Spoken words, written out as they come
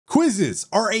Quizzes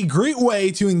are a great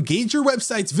way to engage your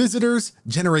website's visitors,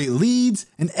 generate leads,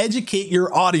 and educate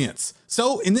your audience.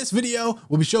 So in this video,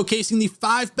 we'll be showcasing the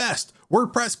 5 best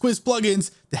WordPress quiz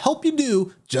plugins to help you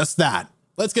do just that.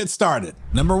 Let's get started.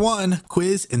 Number 1,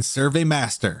 Quiz and Survey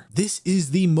Master. This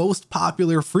is the most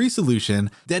popular free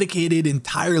solution dedicated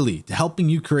entirely to helping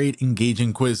you create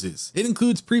engaging quizzes. It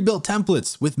includes pre-built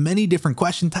templates with many different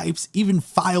question types, even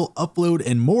file upload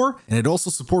and more. And it also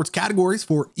supports categories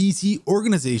for easy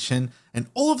organization, and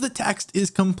all of the text is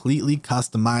completely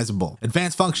customizable.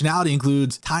 Advanced functionality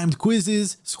includes timed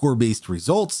quizzes, score-based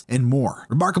results, and more.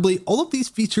 Remarkably, all of these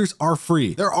features are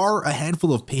free. There are a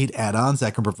handful of paid add-ons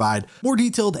that can provide more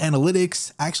detailed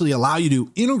analytics, actually allow you to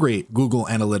integrate Google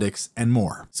Analytics, and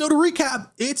more. So to recap,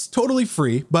 it's totally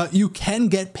free, but you can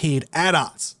get paid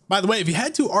add-ons. By the way, if you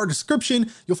head to our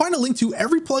description, you'll find a link to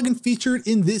every plugin featured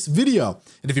in this video.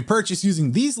 And if you purchase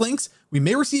using these links, we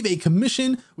may receive a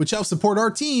commission, which helps support our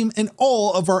team and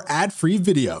all of our ad-free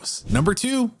videos. Number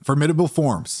 2, Formidable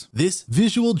Forms. This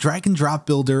visual drag and drop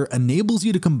builder enables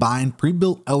you to combine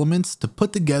pre-built elements to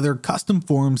put together custom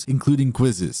forms, including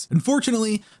quizzes.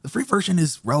 Unfortunately, the free version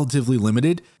is relatively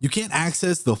limited. You can't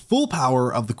access the full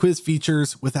power of the quiz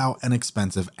features without an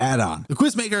expensive add-on. The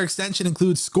Quizmaker extension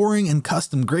includes scoring and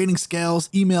custom grading scales,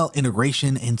 email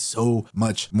integration, and so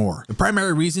much more. The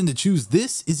primary reason to choose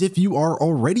this is if you are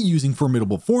already using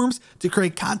Formidable Forms to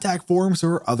create contact forms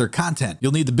or other content.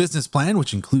 You'll need the business plan,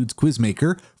 which includes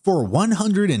Quizmaker, for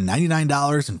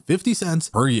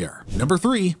 $199.50 per year. Number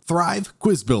 3, Thrive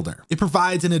Quiz Builder. It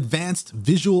provides an advanced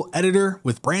visual editor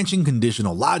with branching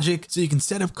conditional logic so you can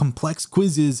set up complex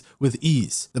quizzes with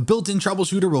ease. The built-in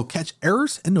troubleshooter will catch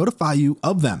errors and notify you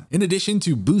of them. In addition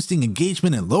to boosting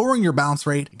engagement and lowering your bounce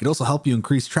rate, it can also help you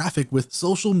increase traffic with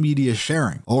social media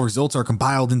sharing. All results are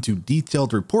compiled into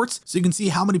detailed reports so you can see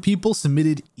how many people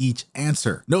submitted each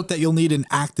answer. Note that you'll need an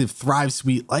active Thrive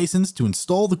Suite license to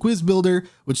install the Quiz Builder,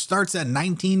 which starts at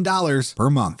 $19 per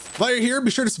month. While you're here,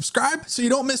 be sure to subscribe so you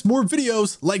don't miss more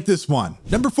videos like this one.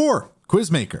 Number 4,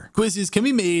 Quizmaker. Quizzes can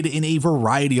be made in a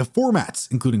variety of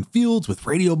formats, including fields with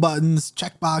radio buttons,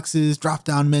 checkboxes,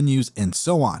 drop-down menus, and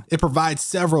so on. It provides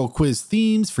several quiz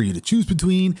themes for you to choose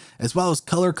between, as well as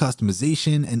color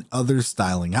customization and other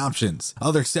styling options.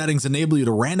 Other settings enable you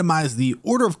to randomize the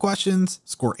order of questions,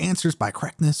 score answers by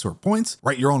correctness or points,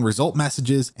 write your own result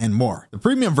messages, and more. The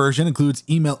premium version includes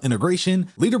email integration,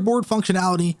 leaderboard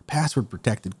functionality,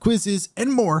 password-protected quizzes,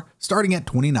 and more, starting at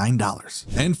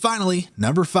 $29. And finally,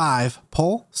 number 5,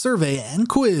 Poll, Survey, and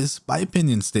Quiz by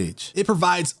OpinionStage. It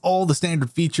provides all the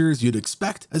standard features you'd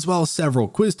expect, as well as several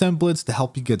quiz templates to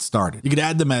help you get started. You can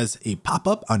add them as a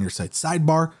pop-up on your site's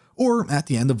sidebar or at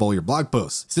the end of all your blog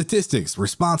posts. Statistics,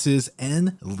 responses,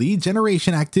 and lead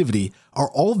generation activity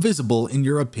are all visible in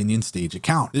your OpinionStage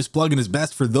account. This plugin is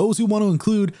best for those who want to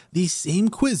include these same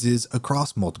quizzes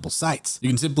across multiple sites. You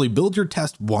can simply build your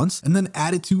test once and then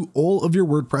add it to all of your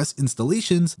WordPress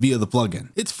installations via the plugin.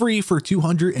 It's free for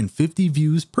 250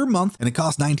 views per month, and it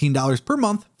costs $19 per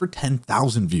month for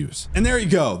 10,000 views. And there you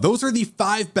go. Those are the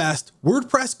 5 best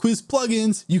WordPress quiz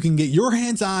plugins you can get your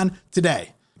hands on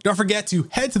today. Don't forget to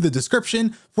head to the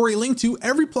description for a link to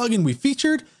every plugin we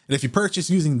featured. And if you purchase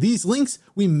using these links,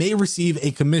 we may receive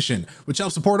a commission, which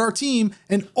helps support our team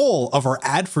and all of our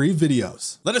ad-free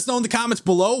videos. Let us know in the comments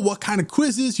below what kind of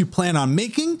quizzes you plan on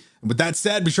making. And with that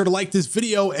said, be sure to like this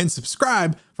video and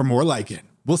subscribe for more like it.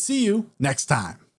 We'll see you next time.